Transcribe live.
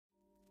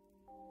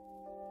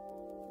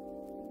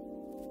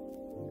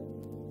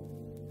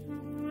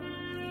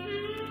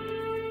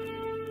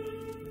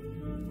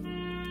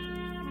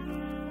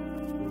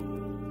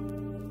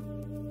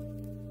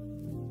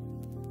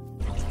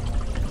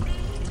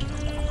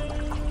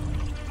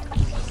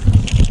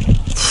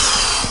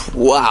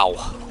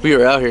Wow, we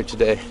are out here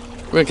today.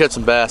 We're gonna catch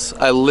some bass.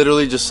 I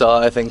literally just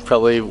saw, I think,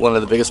 probably one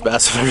of the biggest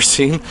bass I've ever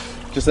seen,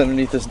 just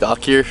underneath this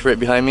dock here, right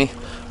behind me.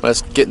 When I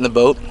was getting the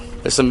boat,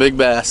 there's some big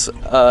bass.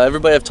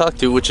 Everybody I've talked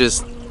to, which is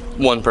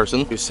one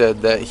person, who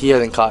said that he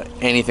hadn't caught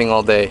anything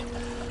all day,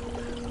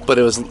 but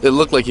it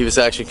looked like he was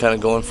actually kind of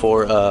going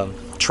for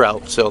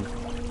trout. So,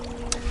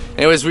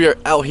 anyways, we are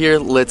out here.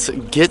 Let's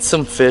get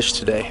some fish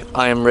today.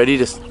 I am ready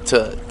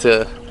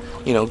to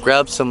you know,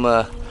 grab some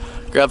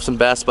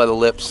bass by the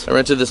lips. I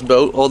rented this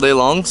boat all day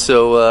long,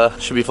 so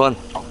should be fun.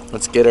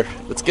 Let's get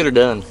her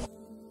done.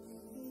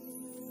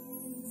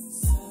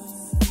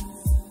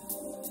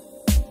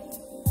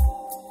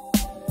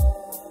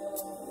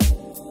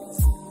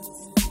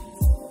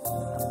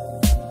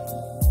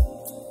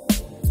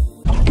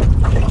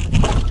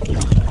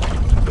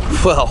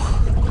 Well,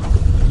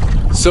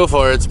 so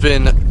far it's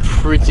been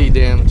pretty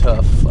damn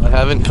tough. I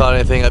haven't caught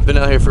anything. I've been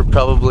out here for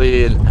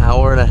probably an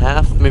hour and a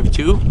half, maybe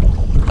two.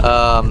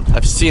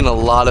 I've seen a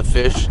lot of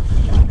fish.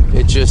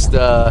 It's just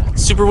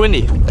super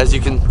windy, as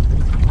you can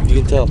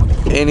tell.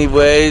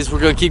 Anyways, we're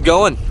gonna keep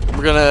going.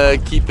 We're gonna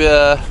keep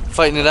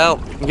fighting it out.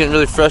 I'm getting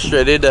really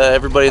frustrated.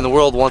 Everybody in the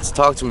world wants to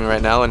talk to me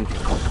right now, and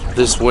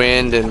this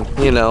wind and,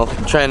 you know,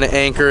 trying to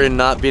anchor and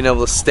not being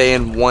able to stay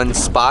in one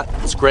spot.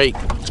 It's great.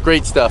 It's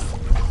great stuff.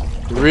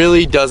 It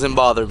really doesn't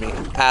bother me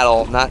at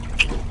all. Not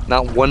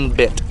one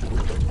bit.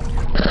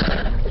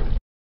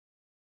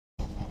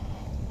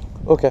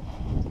 Okay.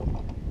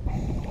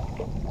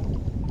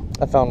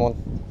 I found one.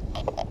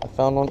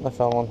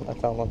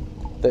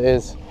 That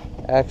is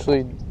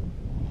actually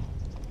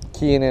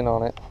keying in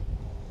on it.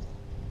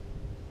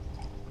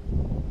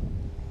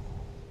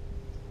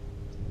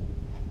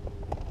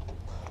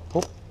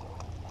 Oh,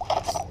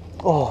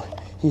 oh,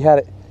 he had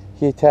it.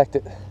 He attacked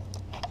it.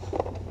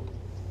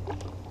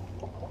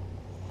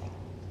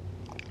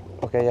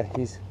 Okay, yeah,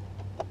 he's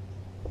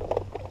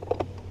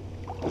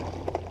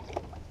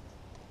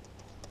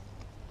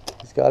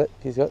got it.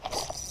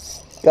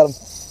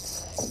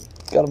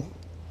 Got him.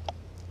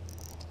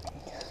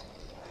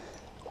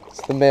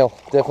 It's the male,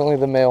 definitely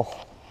the male.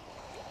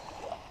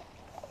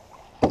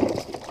 Come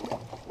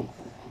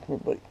here,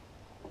 buddy.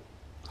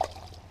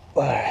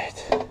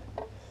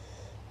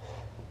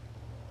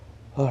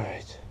 All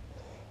right.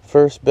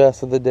 First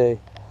bass of the day.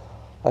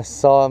 I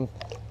saw him.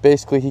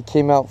 Basically, he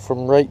came out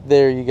from right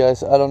there, you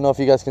guys. I don't know if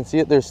you guys can see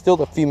it. There's still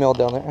the female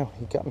down there. Oh,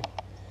 he got me.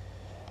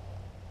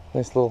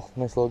 Nice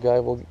little guy.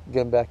 We'll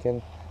get him back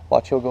in.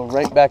 Watch, he'll go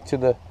right back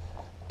to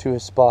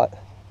his spot.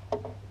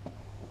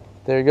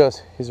 There he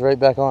goes. He's right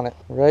back on it.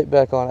 I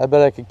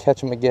bet I could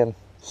catch him again.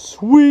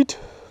 Sweet.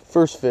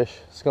 First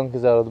fish. Skunk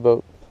is out of the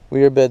boat.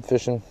 We are bed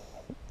fishing,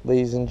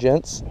 ladies and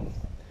gents.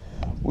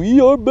 We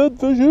are bed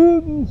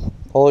fishing.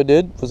 All I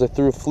did was I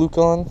threw a fluke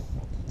on,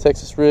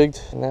 Texas rigged,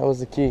 and that was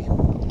the key.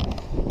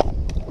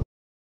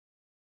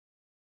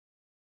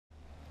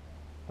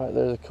 All right,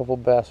 there's a couple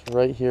bass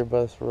right here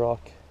by this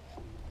rock.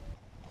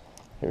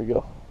 Here we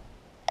go.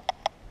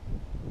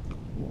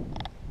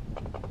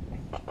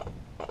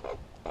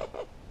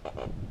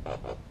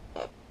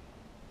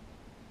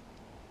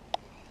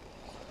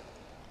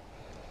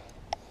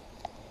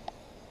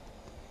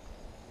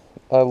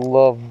 I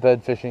love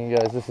bed fishing, you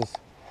guys.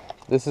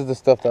 This is the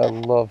stuff that I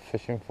love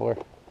fishing for.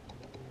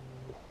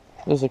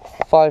 There's like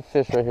 5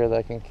 fish right here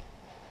that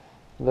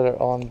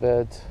are on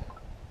beds.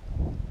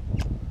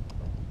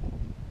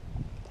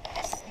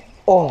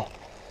 Oh,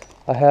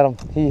 I had him.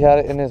 He had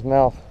it in his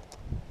mouth.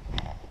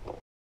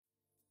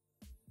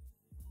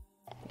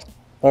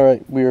 All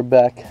right, we are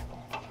back.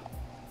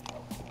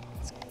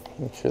 Let's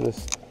make sure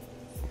this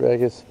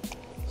drag is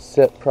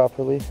set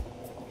properly.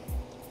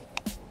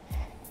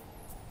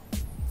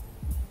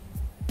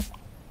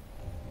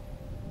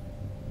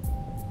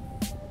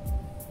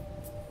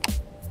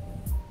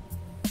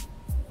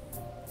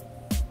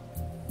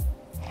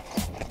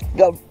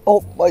 Got him.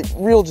 Oh, my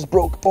reel just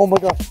broke. Oh my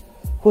gosh.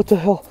 What the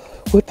hell?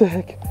 What the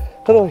heck?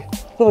 How do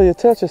I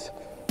attach this?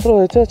 Oh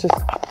my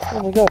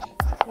gosh.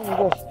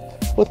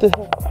 What the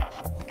hell?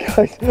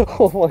 Guys,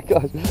 oh my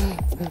gosh.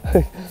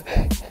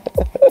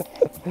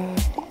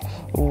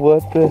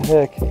 What the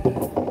heck?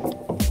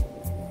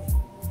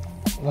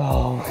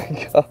 Oh my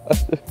gosh.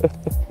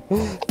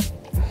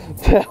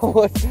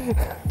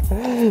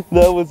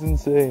 That was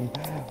insane.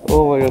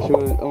 Oh my gosh,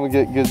 I'm gonna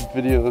get good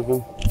video of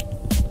him.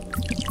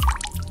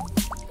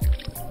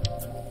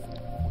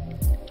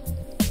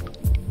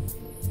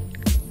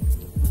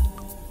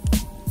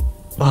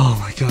 Oh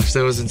my gosh,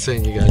 that was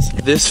insane, you guys.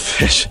 This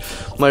fish,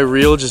 my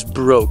reel just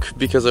broke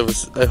because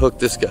I hooked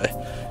this guy.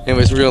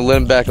 Anyways, we're gonna let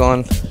him back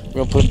on. We're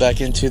gonna put him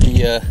back into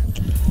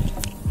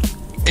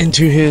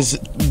his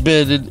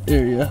bedded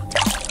area.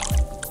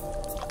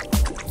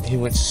 He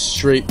went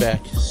straight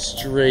back.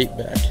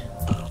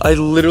 I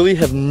literally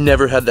have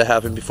never had that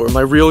happen before.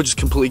 My reel just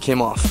completely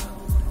came off.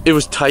 It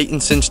was tight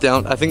and cinched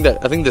down. I think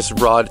this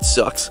rod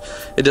sucks.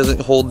 It doesn't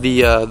hold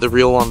the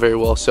reel on very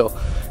well. So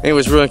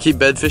anyways, we're gonna keep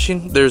bed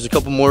fishing. There's a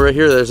couple more right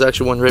here. There's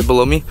actually one right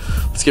below me.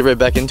 Let's get right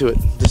back into it.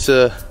 This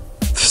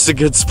is a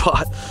good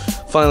spot.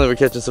 Finally, we're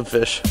catching some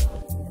fish.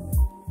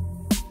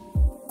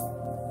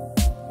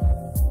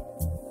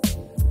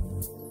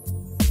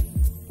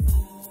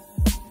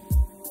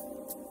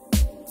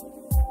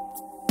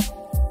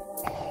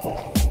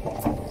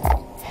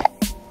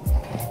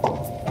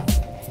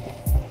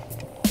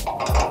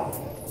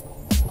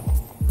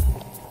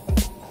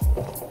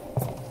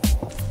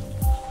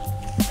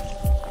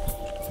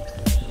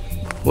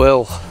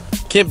 Well,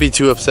 can't be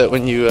too upset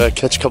when you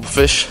catch a couple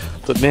fish,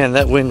 but man,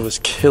 that wind was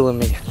killing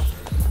me.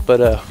 But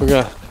we're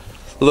gonna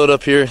load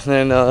up here and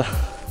then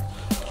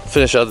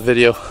finish out the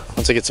video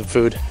once I get some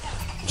food.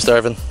 I'm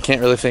starving, can't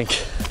really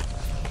think.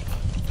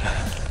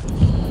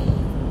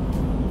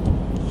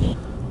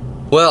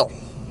 Well,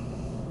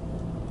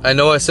 I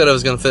know I said I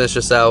was gonna finish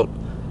this out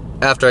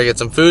after I get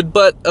some food,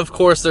 but of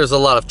course there's a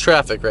lot of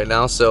traffic right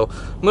now, so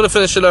I'm gonna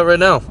finish it out right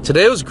now.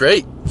 Today was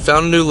great.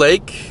 Found a new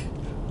lake,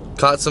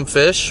 caught some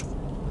fish,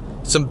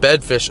 some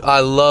bed fish.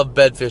 I love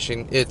bed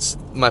fishing. It's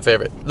my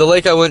favorite. The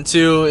lake I went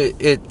to,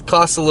 it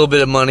costs a little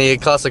bit of money.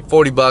 It costs like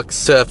 40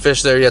 bucks to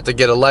fish there. You have to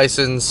get a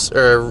license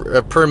or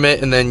a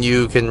permit, and then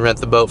you can rent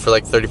the boat for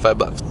like 35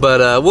 bucks.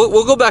 But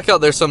we'll go back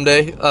out there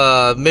someday.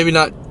 Maybe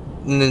not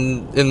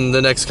in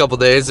the next couple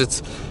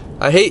days.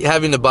 I hate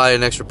having to buy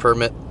an extra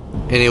permit.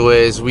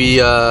 Anyways,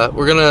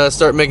 we're gonna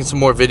start making some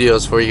more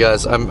videos for you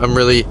guys. I'm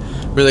really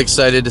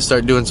excited to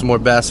start doing some more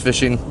bass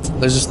fishing.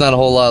 There's just not a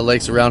whole lot of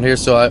lakes around here,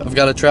 so I've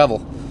got to travel,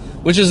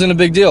 which isn't a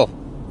big deal.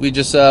 We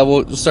just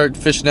we'll start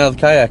fishing out of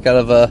the kayak out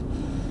of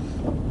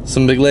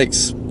some big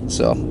lakes.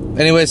 So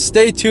anyways,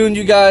 stay tuned,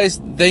 you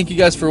guys. Thank you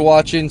guys for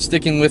watching,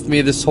 sticking with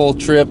me this whole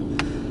trip.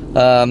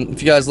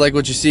 If you guys like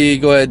what you see,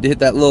 go ahead and hit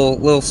that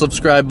little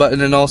subscribe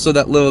button, and also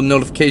that little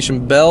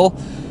notification bell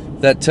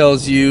that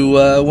tells you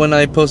when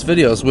I post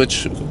videos,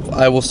 which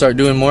I will start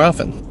doing more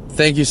often.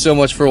 Thank you so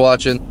much for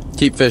watching.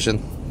 Keep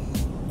fishing.